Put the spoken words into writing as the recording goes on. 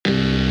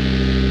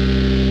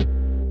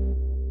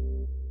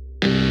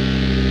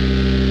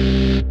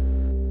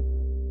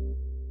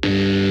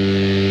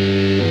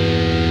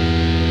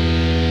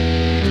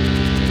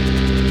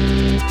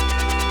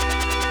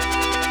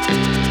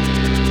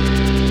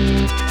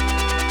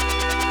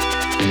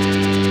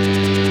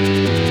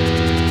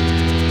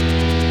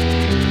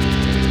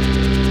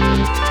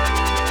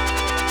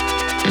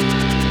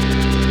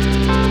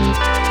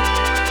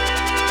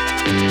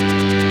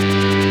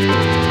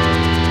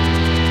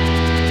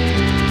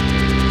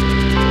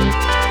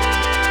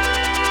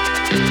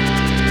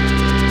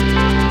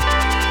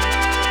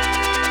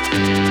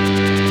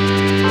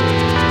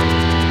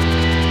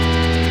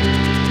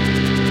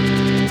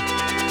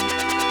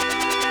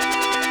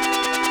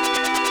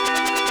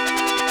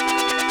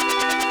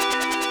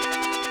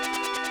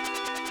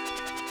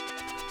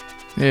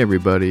Hey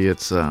everybody,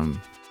 it's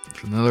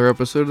another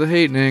episode of The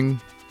Hatening.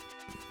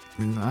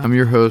 I'm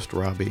your host,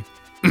 Robbie.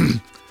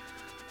 I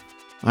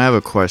have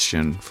a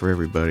question for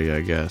everybody,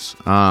 I guess.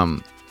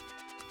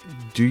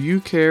 Do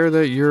you care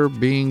that you're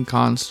being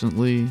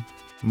constantly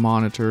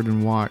monitored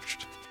and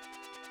watched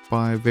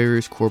by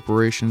various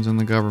corporations and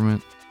the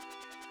government?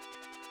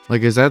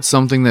 Like, is that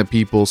something that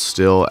people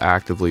still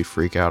actively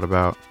freak out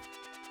about?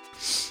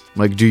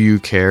 Like, do you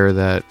care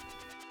that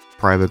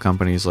private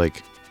companies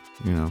like,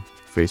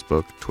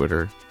 Facebook,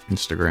 Twitter,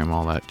 Instagram,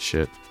 all that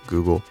shit,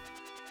 Google,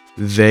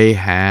 they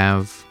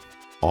have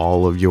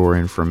all of your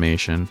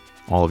information,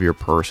 all of your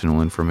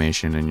personal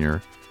information and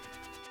your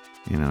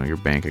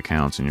bank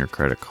accounts and your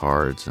credit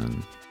cards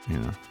and,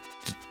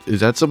 is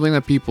that something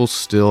that people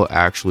still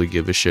actually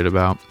give a shit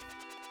about?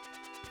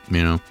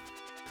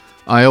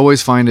 I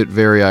always find it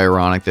very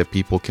ironic that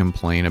people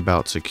complain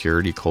about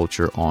security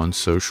culture on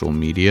social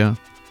media,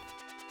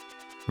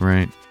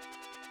 right?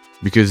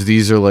 Because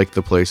these are like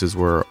the places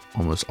where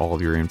almost all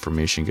of your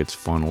information gets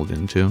funneled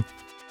into.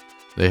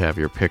 They have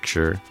your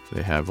picture,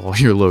 they have all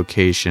your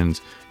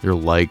locations, your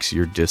likes,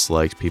 your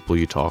dislikes, people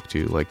you talk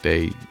to. Like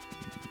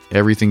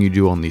everything you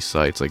do on these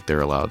sites, like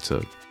they're allowed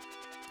to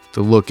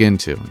look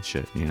into and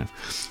shit, Even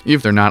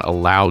if they're not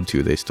allowed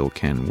to, they still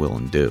can, will,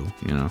 and do,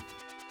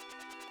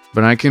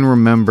 But I can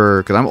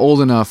remember, because I'm old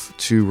enough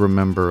to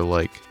remember,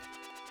 like,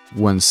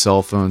 when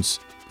cell phones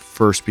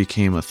first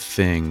became a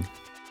thing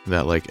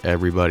that like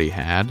everybody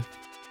had,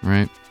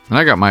 right? And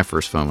I got my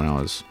first phone when I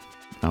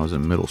was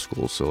in middle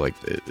school, so like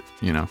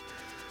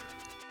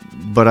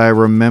but I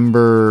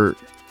remember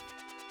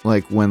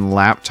like when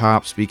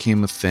laptops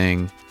became a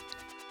thing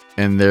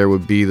and there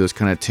would be those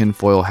kind of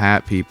tinfoil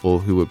hat people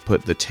who would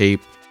put the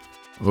tape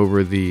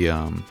over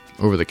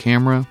the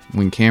camera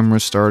when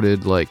cameras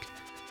started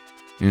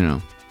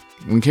when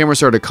cameras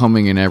started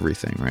coming in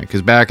everything, right?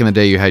 Because back in the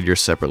day you had your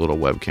separate little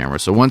web camera.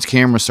 So once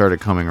cameras started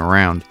coming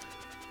around,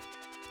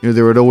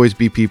 there would always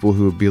be people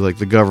who would be like,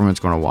 the government's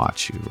going to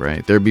watch you,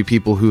 right? There'd be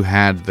people who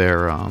had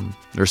their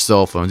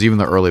cell phones, even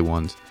the early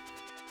ones,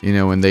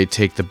 and they'd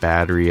take the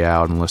battery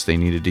out unless they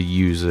needed to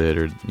use it.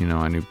 Or,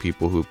 I knew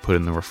people who put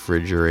in the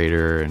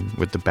refrigerator and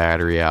with the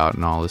battery out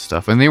and all this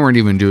stuff. And they weren't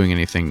even doing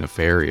anything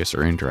nefarious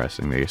or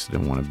interesting. They just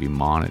didn't want to be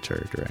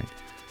monitored, right?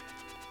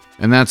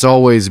 And that's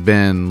always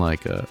been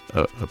like a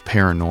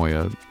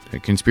paranoia, a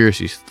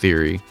conspiracy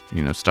theory,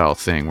 style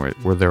thing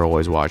where they're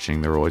always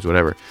watching, they're always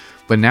whatever.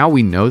 But now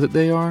we know that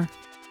they are,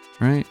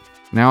 right?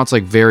 Now it's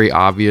like very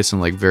obvious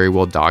and like very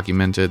well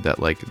documented that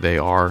like they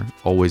are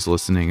always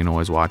listening and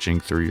always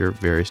watching through your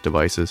various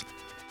devices.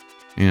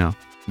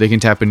 They can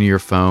tap into your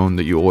phone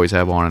that you always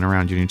have on and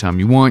around you anytime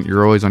you want.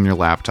 You're always on your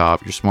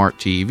laptop, your smart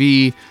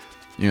TV,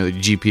 the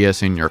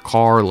GPS in your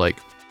car. Like,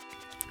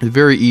 it's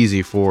very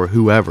easy for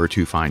whoever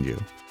to find you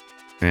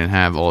and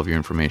have all of your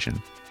information.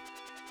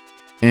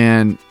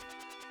 And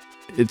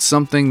it's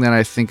something that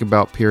I think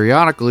about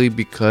periodically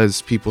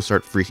because people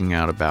start freaking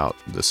out about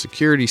the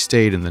security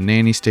state and the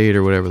nanny state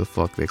or whatever the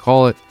fuck they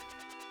call it,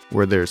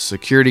 where there's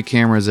security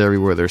cameras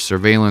everywhere, there's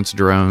surveillance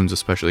drones,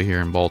 especially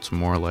here in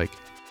Baltimore. Like,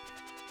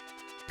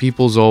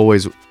 people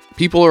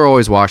are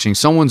always watching,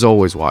 someone's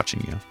always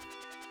watching you.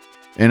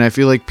 And I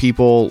feel like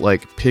people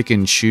like pick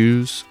and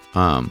choose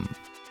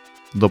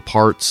the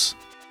parts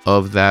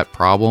of that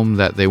problem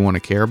that they want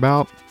to care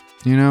about,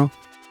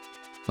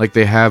 Like,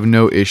 they have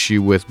no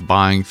issue with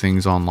buying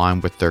things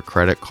online with their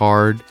credit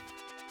card,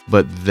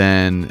 but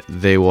then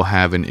they will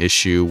have an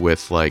issue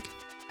with, like,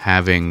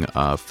 having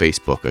a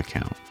Facebook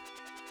account.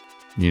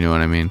 You know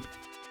what I mean?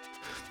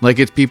 Like,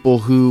 it's people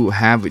who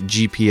have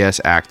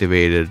GPS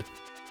activated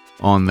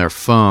on their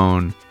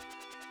phone,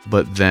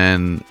 but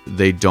then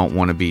they don't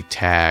want to be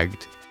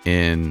tagged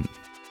in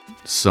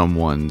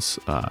someone's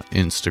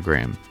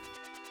Instagram,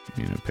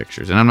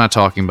 pictures. And I'm not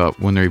talking about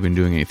when they're even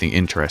doing anything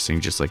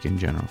interesting, just like in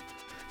general.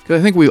 Because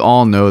I think we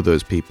all know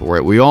those people,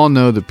 right? We all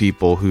know the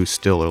people who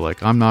still are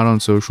like, I'm not on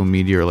social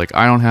media, or like,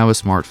 I don't have a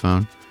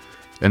smartphone.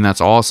 And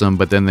that's awesome.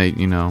 But then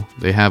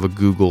they have a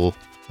Google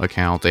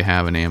account, they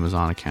have an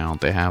Amazon account,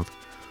 they have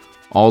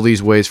all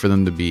these ways for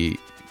them to be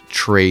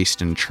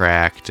traced and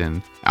tracked,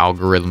 and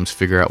algorithms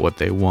figure out what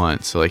they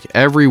want. So like,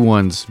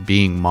 everyone's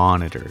being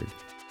monitored.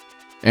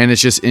 And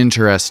it's just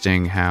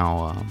interesting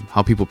how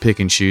people pick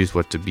and choose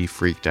what to be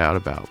freaked out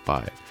about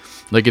by it.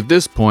 Like, at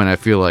this point, I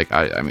feel like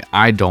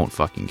I don't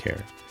fucking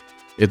care.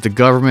 If the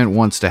government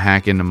wants to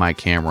hack into my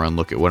camera and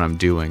look at what I'm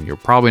doing, you're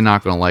probably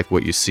not going to like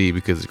what you see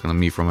because it's going to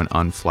be from an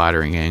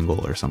unflattering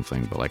angle or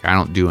something. But like, I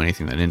don't do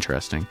anything that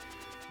interesting.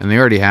 And they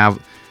already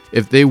have,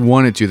 if they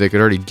wanted to, they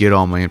could already get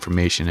all my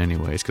information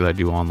anyways, because I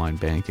do online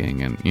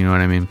banking and you know what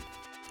I mean?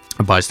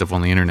 I buy stuff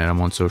on the internet, I'm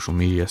on social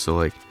media, so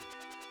like,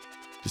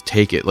 just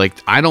take it. Like,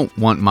 I don't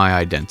want my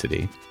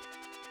identity.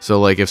 So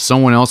like, if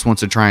someone else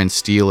wants to try and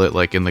steal it,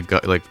 like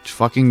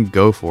fucking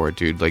go for it,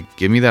 dude. Like,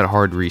 give me that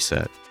hard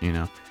reset,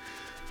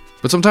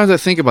 But sometimes I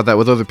think about that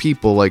with other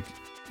people, like,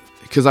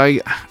 because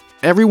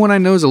everyone I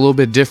know is a little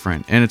bit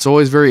different, and it's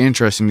always very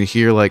interesting to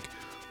hear like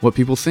what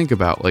people think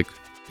about, like,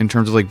 in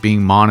terms of like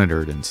being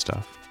monitored and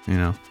stuff,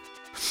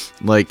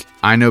 Like,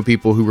 I know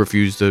people who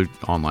refuse to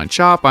online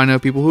shop. I know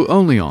people who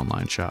only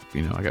online shop.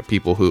 You know, I got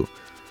people who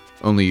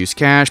only use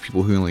cash,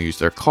 people who only use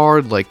their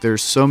card. Like,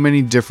 there's so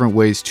many different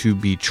ways to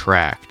be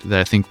tracked that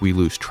I think we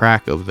lose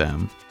track of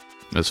them,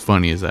 as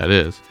funny as that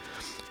is.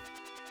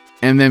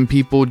 And then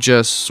people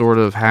just sort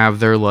of have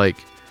their, like,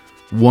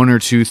 one or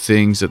two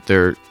things that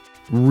they're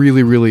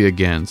really, really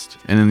against.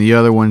 And then the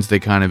other ones they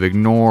kind of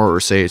ignore or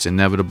say it's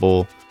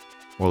inevitable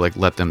or, like,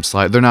 let them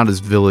slide. They're not as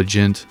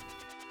vigilant,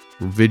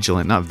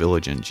 not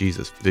vigilant,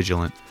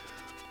 vigilant,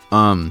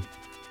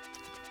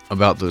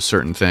 about those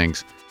certain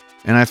things.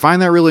 And I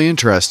find that really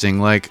interesting.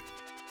 Like,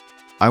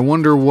 I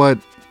wonder what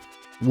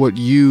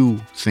you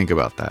think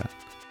about that,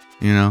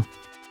 you know?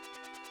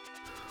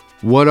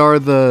 What are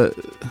the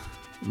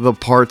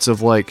parts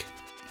of, like,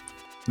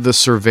 the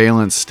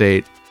surveillance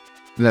state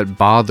that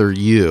bother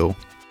you?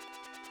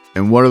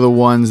 And what are the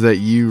ones that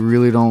you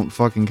really don't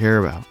fucking care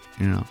about,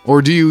 you know?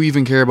 Or do you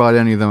even care about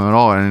any of them at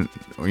all? And,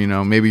 you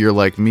know, maybe you're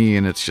like me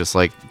and it's just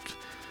like,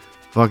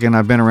 fucking,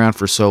 I've been around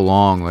for so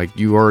long, like,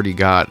 you already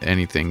got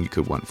anything you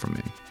could want from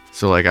me.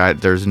 So, like,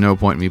 there's no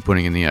point in me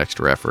putting in the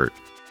extra effort,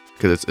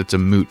 because it's a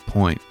moot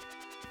point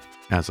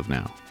as of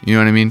now. You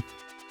know what I mean?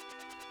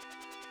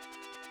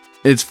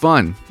 It's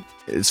fun.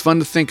 It's fun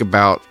to think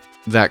about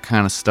that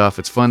kind of stuff.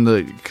 It's fun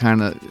to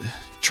kind of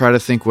try to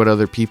think what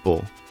other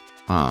people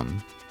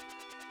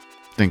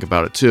think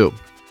about it too.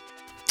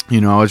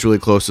 You know, I was really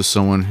close to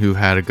someone who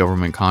had a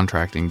government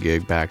contracting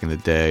gig back in the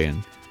day,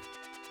 and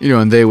you know,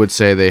 and they would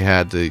say they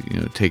had to, you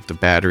know, take the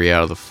battery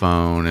out of the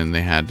phone, and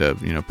they had to,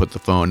 you know, put the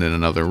phone in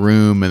another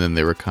room, and then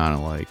they were kind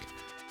of like,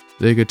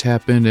 they could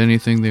tap into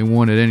anything they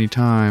want at any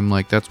time.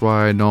 Like, that's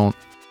why I don't,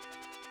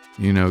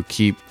 you know,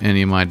 keep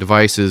any of my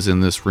devices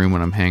in this room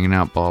when I'm hanging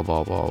out, blah,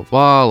 blah, blah,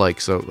 blah.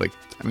 Like, so, like,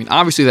 I mean,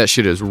 obviously that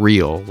shit is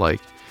real.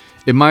 Like,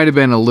 it might have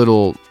been a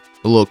little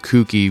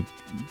kooky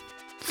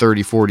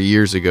 30, 40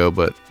 years ago,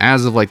 but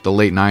as of, like, the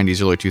late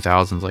 90s, early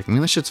 2000s, like, I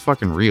mean, this shit's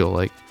fucking real.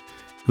 Like,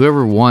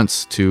 whoever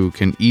wants to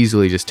can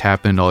easily just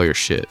tap into all your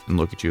shit and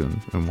look at you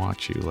and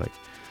watch you. Like,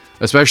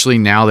 especially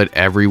now that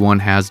everyone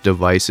has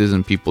devices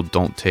and people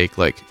don't take,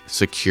 like,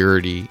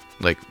 security,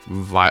 like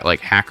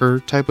hacker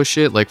type of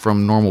shit, like,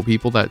 from normal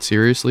people that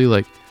seriously.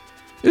 Like,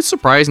 it's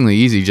surprisingly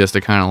easy just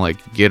to kind of,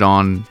 like, get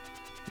on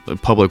the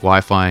public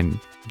Wi-Fi and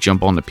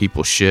jump onto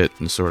people's shit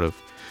and sort of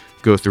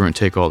go through and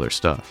take all their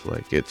stuff.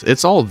 Like,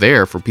 it's all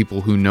there for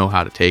people who know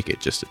how to take it,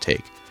 just to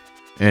take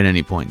at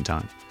any point in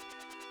time.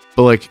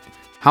 But, like,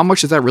 how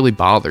much does that really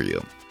bother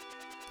you?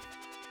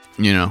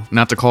 You know,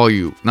 not to call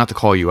you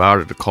out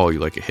or to call you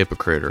like a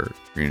hypocrite or,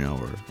 you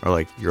know, or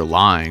like you're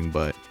lying,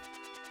 but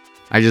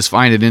I just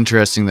find it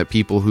interesting that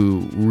people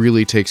who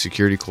really take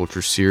security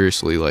culture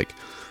seriously, like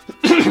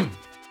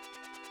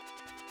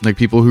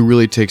people who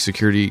really take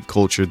security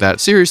culture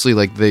that seriously,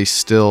 like, they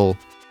still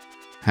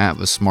have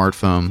a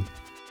smartphone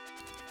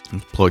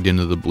plugged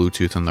into the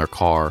Bluetooth in their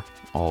car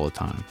all the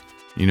time.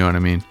 You know what I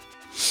mean?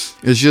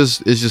 It's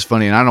just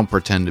funny, and I don't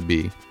pretend to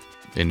be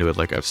into it.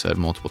 Like I've said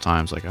multiple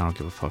times, like, I don't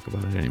give a fuck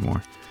about it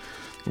anymore.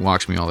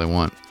 Watch me all they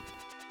want.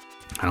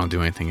 I don't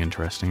do anything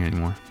interesting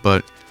anymore.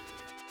 But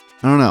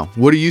I don't know.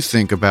 What do you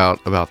think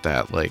about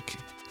that? Like,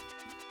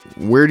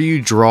 where do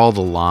you draw the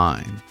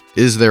line?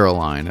 Is there a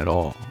line at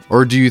all?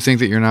 Or do you think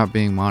that you're not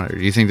being monitored?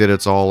 Do you think that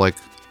it's all like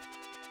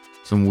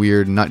some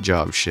weird nut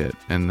job shit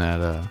and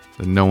that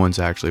no one's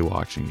actually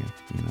watching you?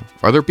 You know,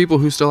 are there people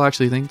who still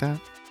actually think that?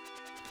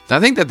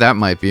 I think that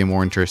might be a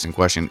more interesting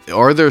question.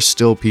 Are there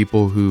still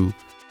people who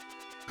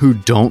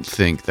don't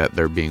think that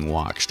they're being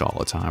watched all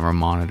the time or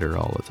monitored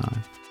all the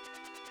time?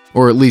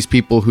 Or at least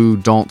people who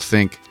don't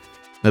think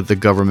that the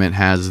government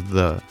has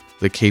the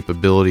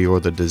capability or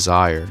the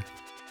desire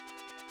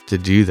to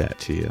do that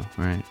to you,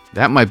 right?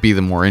 That might be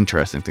the more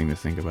interesting thing to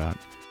think about.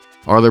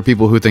 Are there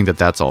people who think that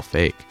that's all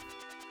fake?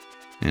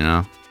 You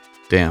know?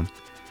 Damn.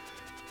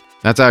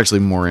 That's actually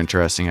more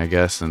interesting, I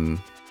guess,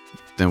 than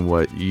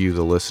what you,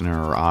 the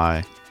listener, or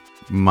I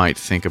might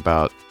think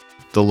about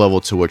the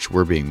level to which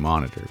we're being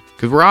monitored.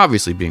 Because we're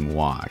obviously being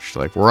watched.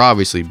 Like, we're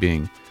obviously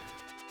being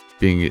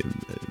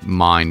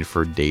mined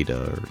for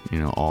data, or,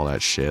 you know, all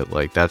that shit.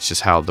 Like, that's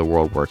just how the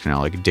world works now.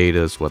 Like,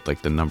 data is what,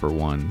 like, the number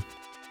one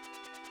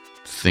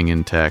thing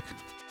in tech.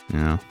 You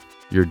know,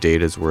 your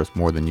data is worth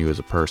more than you as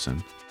a person.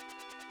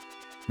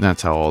 And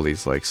that's how all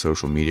these, like,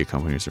 social media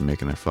companies are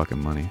making their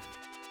fucking money,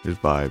 is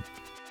by,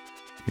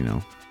 you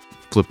know,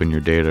 flipping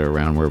your data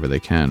around wherever they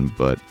can.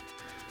 But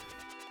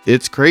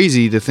it's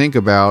crazy to think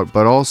about,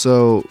 but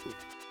also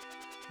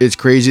it's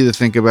crazy to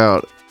think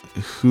about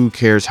who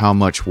cares how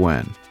much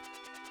when.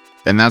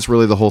 And that's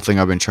really the whole thing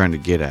I've been trying to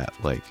get at.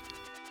 Like,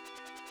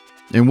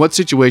 in what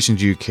situations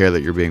do you care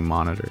that you're being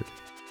monitored?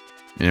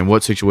 And in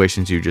what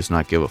situations do you just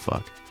not give a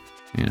fuck?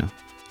 You know?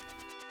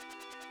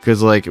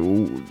 Because, like,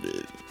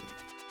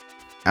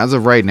 as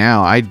of right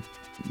now, I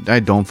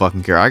don't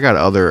fucking care. I got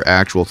other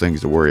actual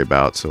things to worry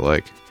about. So,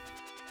 like,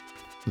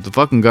 if the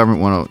fucking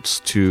government wants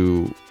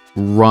to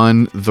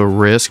run the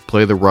risk,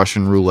 play the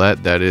Russian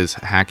roulette that is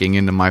hacking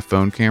into my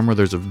phone camera,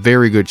 there's a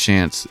very good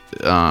chance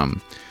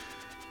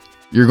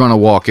you're going to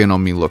walk in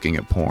on me looking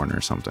at porn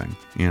or something,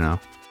 you know?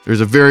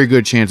 There's a very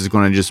good chance it's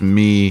going to just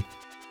me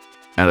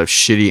at a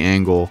shitty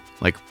angle,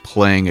 like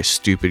playing a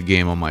stupid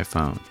game on my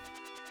phone.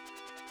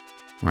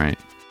 Right?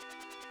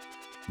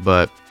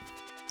 But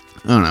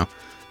I don't know.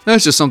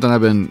 That's just something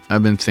I've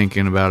been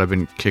thinking about. I've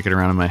been kicking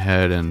around in my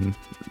head and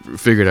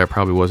figured I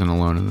probably wasn't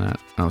alone in that.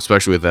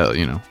 Especially with that,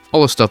 you know,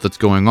 all the stuff that's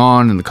going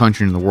on in the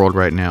country and the world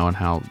right now, and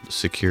how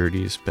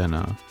security has been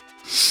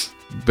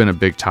a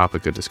big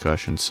topic of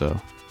discussion. So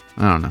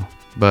I don't know.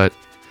 But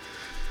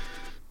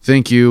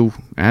thank you,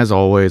 as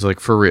always, like,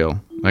 for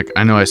real. Like,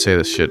 I know I say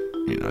this shit,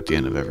 you know, at the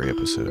end of every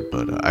episode,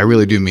 but I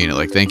really do mean it.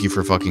 Like, thank you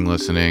for fucking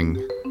listening.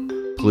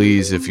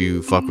 Please, if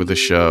you fuck with the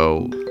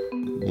show,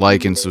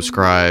 like and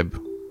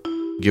subscribe.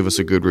 Give us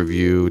a good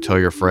review. Tell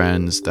your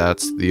friends.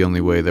 That's the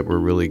only way that we're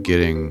really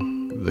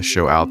getting the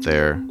show out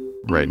there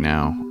right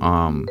now.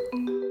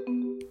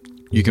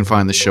 You can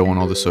find the show on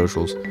all the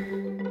socials.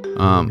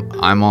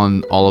 I'm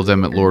on all of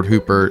them at Lord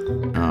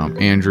Hoopert.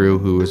 Andrew,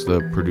 who is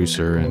the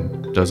producer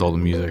and does all the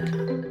music,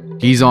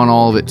 he's on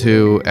all of it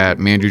too at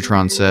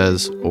Mandutron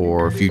Says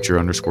or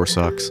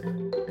Future_Sucks.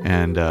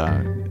 And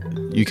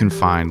you can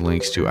find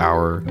links to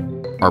our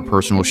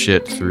personal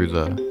shit through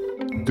the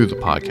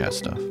podcast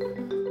stuff.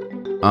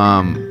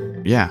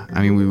 Yeah,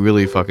 I mean, we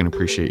really fucking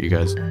appreciate you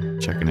guys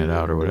checking it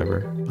out or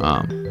whatever.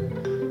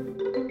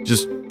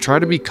 Just try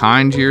to be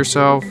kind to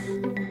yourself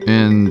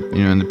and,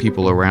 you know, and the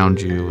people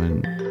around you,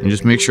 and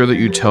just make sure that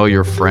you tell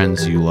your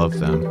friends you love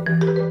them.